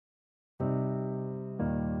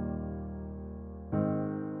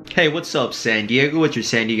Hey, what's up, San Diego? It's your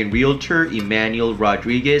San Diegan Realtor, Emmanuel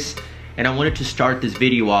Rodriguez, and I wanted to start this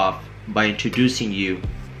video off by introducing you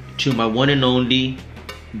to my one and only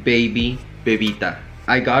baby, Bebita.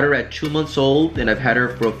 I got her at 2 months old, and I've had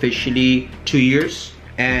her for officially 2 years,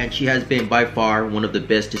 and she has been by far one of the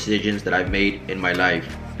best decisions that I've made in my life.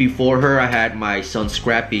 Before her, I had my son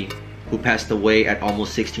Scrappy, who passed away at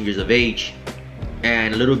almost 16 years of age,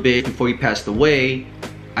 and a little bit before he passed away,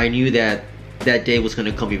 I knew that day was going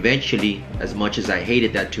to come eventually, as much as I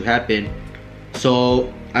hated that to happen.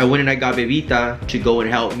 So I went and I got Bebita to go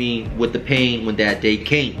and help me with the pain when that day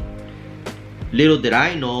came. Little did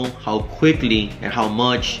I know how quickly and how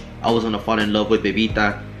much I was going to fall in love with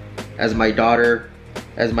Bebita as my daughter,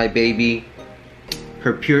 as my baby.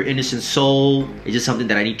 Her pure innocent soul is just something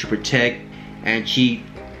that I need to protect, and she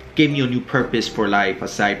gave me a new purpose for life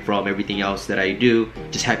aside from everything else that I do.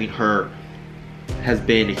 Just having her has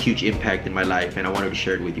been a huge impact in my life, and I wanted to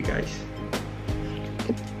share it with you guys.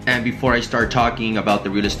 And before I start talking about the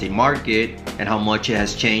real estate market and how much it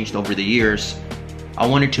has changed over the years, I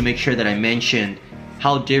wanted to make sure that I mentioned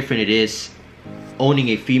how different it is owning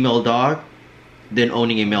a female dog than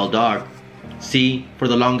owning a male dog. See, for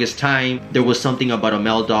the longest time, there was something about a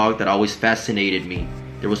male dog that always fascinated me.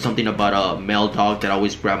 There was something about a male dog that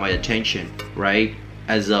always grabbed my attention, right?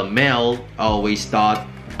 As a male, I always thought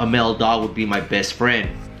a male dog would be my best friend,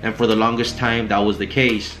 and for the longest time that was the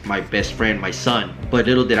case. My best friend, my son. But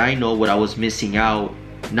little did I know what I was missing out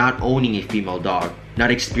not owning a female dog, not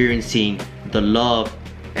experiencing the love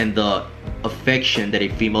and the affection that a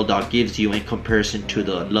female dog gives you in comparison to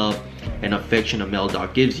the love and affection a male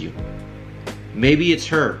dog gives you. Maybe it's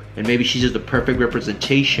her, and maybe she's just the perfect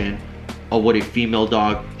representation of what a female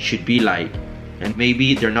dog should be like, and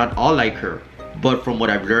maybe they're not all like her. But from what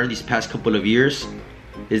I've learned these past couple of years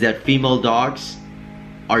is that female dogs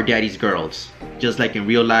are daddy's girls. Just like in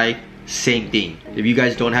real life, same thing. If you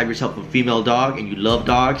guys don't have yourself a female dog and you love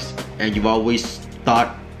dogs and you've always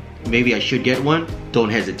thought maybe I should get one, don't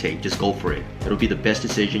hesitate, just go for it. It'll be the best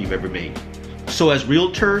decision you've ever made. So as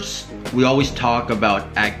realtors, we always talk about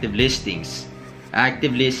active listings.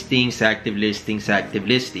 Active listings, active listings, active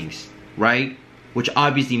listings, right? Which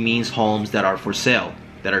obviously means homes that are for sale,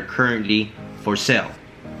 that are currently for sale.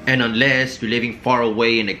 And unless you're living far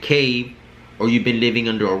away in a cave or you've been living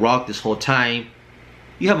under a rock this whole time,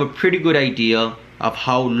 you have a pretty good idea of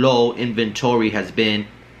how low inventory has been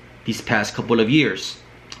these past couple of years,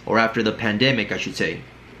 or after the pandemic, I should say.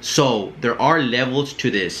 So there are levels to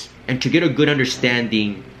this, and to get a good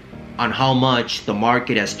understanding on how much the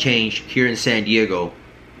market has changed here in San Diego,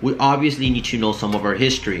 we obviously need to know some of our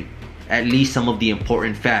history, at least some of the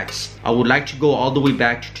important facts. I would like to go all the way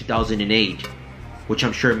back to 2008, which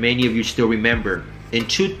I'm sure many of you still remember. In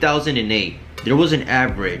 2008, there was an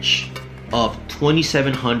average of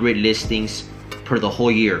 2,700 listings per the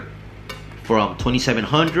whole year. From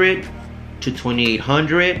 2,700 to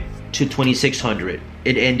 2,800 to 2,600.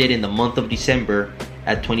 It ended in the month of December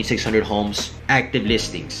at 2,600 homes, active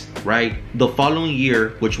listings, right? The following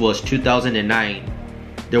year, which was 2009,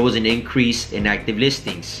 there was an increase in active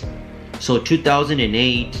listings. So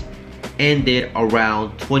 2008 ended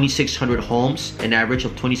around 2,600 homes, an average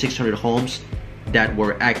of 2,600 homes that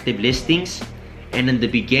were active listings. And in the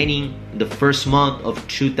beginning, the first month of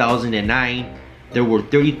 2009, there were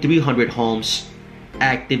 3,300 homes,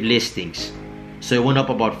 active listings. So it went up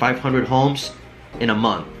about 500 homes in a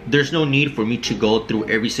month. There's no need for me to go through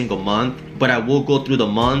every single month, but I will go through the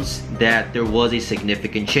months that there was a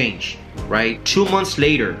significant change, right? 2 months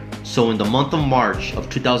later, so in the month of March of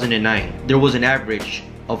 2009, there was an average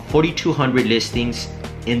of 4,200 listings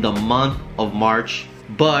in the month of March,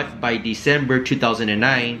 but by December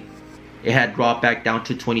 2009, it had dropped back down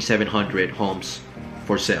to 2,700 homes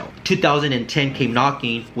for sale. 2010 came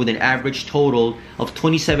knocking with an average total of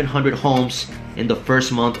 2,700 homes in the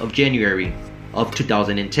first month of January of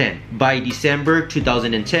 2010. By December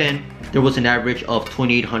 2010, there was an average of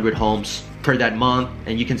 2,800 homes per that month,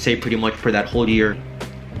 and you can say pretty much per that whole year.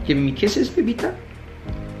 Giving me kisses, Bebita?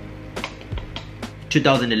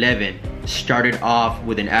 2011 started off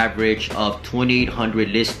with an average of 2,800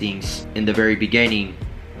 listings in the very beginning,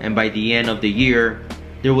 and by the end of the year,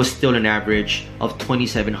 there was still an average of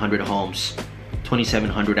 2,700 homes,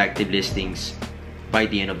 2,700 active listings by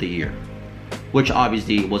the end of the year, which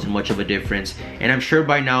obviously wasn't much of a difference. And I'm sure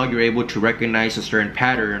by now you're able to recognize a certain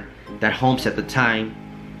pattern that homes at the time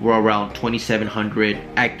were around 2,700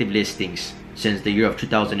 active listings since the year of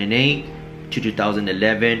 2008 to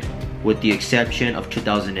 2011, with the exception of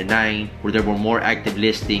 2009, where there were more active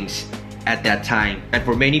listings at that time. And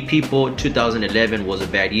for many people, 2011 was a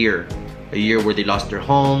bad year. A year where they lost their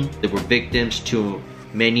home, they were victims to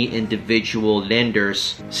many individual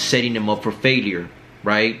lenders setting them up for failure,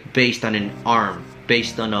 right? Based on an ARM,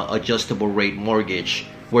 based on an adjustable rate mortgage,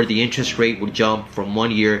 where the interest rate would jump from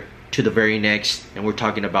one year to the very next, and we're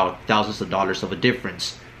talking about thousands of dollars of a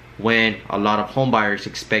difference, when a lot of home buyers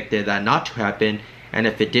expected that not to happen, and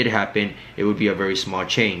if it did happen, it would be a very small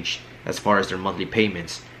change as far as their monthly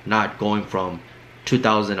payments, not going from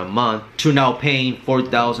 $2,000 a month to now paying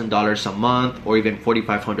 $4,000 a month or even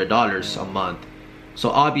 $4,500 a month. So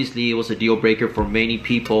obviously it was a deal breaker for many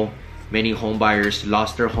people. Many home buyers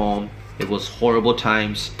lost their home. It was horrible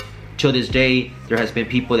times. Till this day, there has been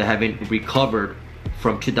people that haven't recovered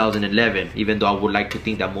from 2011, even though I would like to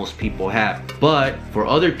think that most people have. But for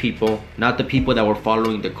other people, not the people that were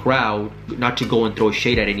following the crowd, not to go and throw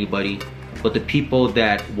shade at anybody, but the people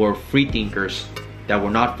that were free thinkers, that were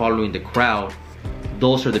not following the crowd,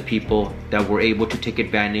 those are the people that were able to take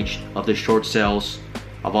advantage of the short sales,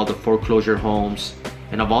 of all the foreclosure homes,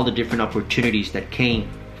 and of all the different opportunities that came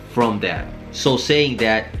from that. So saying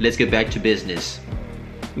that, let's get back to business.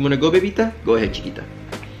 You wanna go, bebita? Go ahead, chiquita.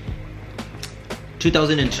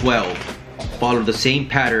 2012 followed the same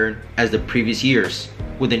pattern as the previous years,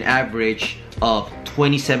 with an average of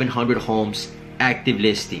 2,700 homes active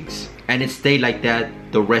listings, and it stayed like that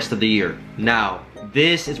the rest of the year. Now,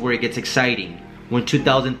 this is where it gets exciting. When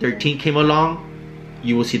 2013 came along,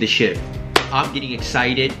 you will see the shift. I'm getting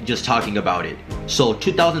excited just talking about it. So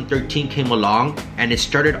 2013 came along, and it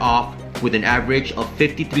started off with an average of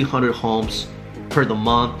 5,300 homes per the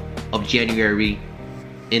month of January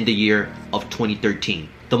in the year of 2013.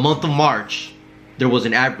 The month of March, there was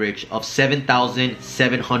an average of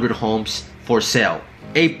 7,700 homes for sale.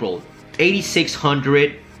 April,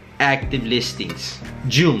 8,600 active listings.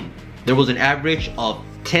 June, there was an average of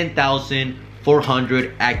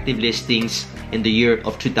 10,400 active listings in the year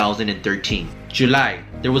of 2013. July,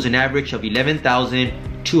 there was an average of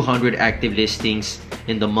 11,200 active listings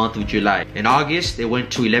in the month of July. In August, it went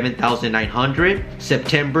to 11,900.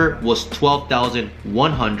 September was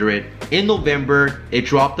 12,100. In November, it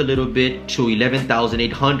dropped a little bit to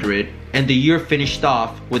 11,800. And the year finished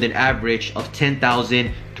off with an average of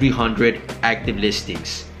 10,300 active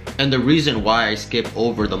listings. And the reason why I skipped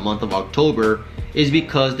over the month of October is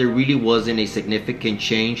because there really wasn't a significant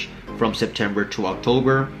change from September to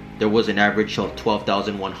October. There was an average of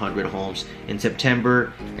 12,100 homes in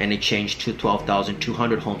September, and it changed to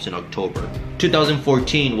 12,200 homes in October.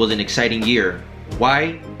 2014 was an exciting year.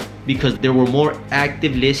 Why? Because there were more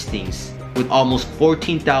active listings, with almost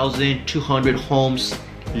 14,200 homes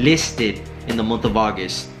listed in the month of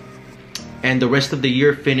August. And the rest of the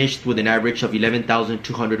year finished with an average of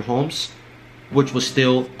 11,200 homes, which was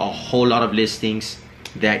still a whole lot of listings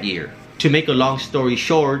that year. To make a long story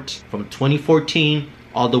short, from 2014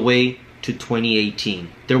 all the way to 2018,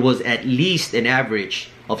 there was at least an average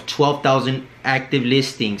of 12,000 active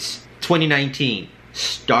listings. 2019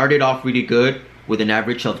 started off really good with an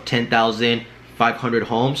average of 10,500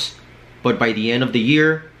 homes, but by the end of the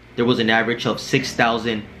year, there was an average of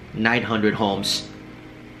 6,900 homes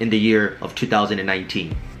in the year of 2019.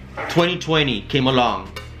 2020 came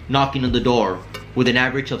along, knocking on the door with an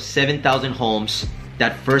average of 7,000 homes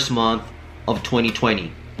that first month of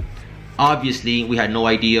 2020. Obviously, we had no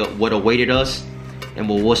idea what awaited us and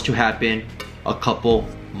what was to happen a couple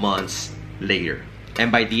months later.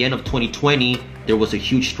 And by the end of 2020, there was a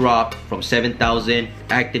huge drop from 7,000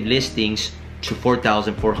 active listings to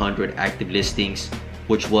 4,400 active listings,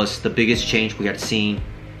 which was the biggest change we had seen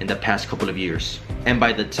in the past couple of years. And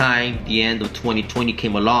by the time the end of 2020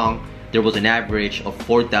 came along, there was an average of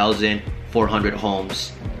 4,400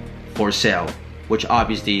 homes for sale, which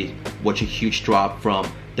obviously was a huge drop from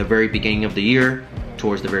the very beginning of the year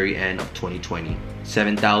towards the very end of 2020.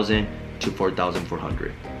 7,000 to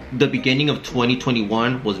 4,400. The beginning of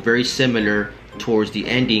 2021 was very similar towards the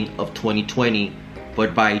ending of 2020,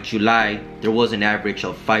 but by July, there was an average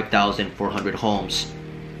of 5,400 homes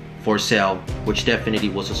for sale, which definitely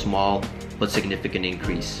was a small but significant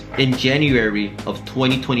increase. In January of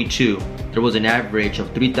 2022, there was an average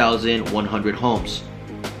of 3,100 homes,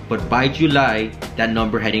 but by July, that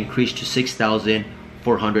number had increased to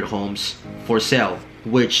 6,400 homes for sale,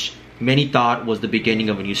 which many thought was the beginning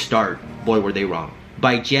of a new start. Boy, were they wrong.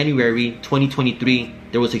 By January 2023,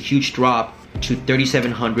 there was a huge drop to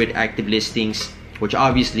 3,700 active listings, which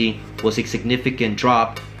obviously was a significant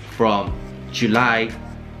drop from July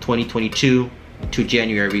 2022 to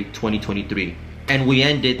January 2023. And we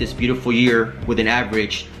ended this beautiful year with an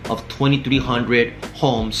average of 2,300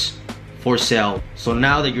 homes for sale. So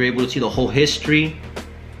now that you're able to see the whole history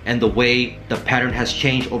and the way the pattern has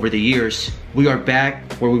changed over the years, we are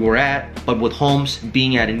back where we were at, but with homes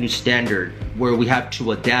being at a new standard where we have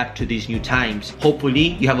to adapt to these new times. Hopefully,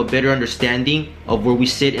 you have a better understanding of where we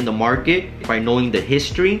sit in the market by knowing the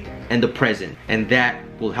history and the present, and that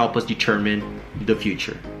will help us determine the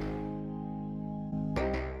future.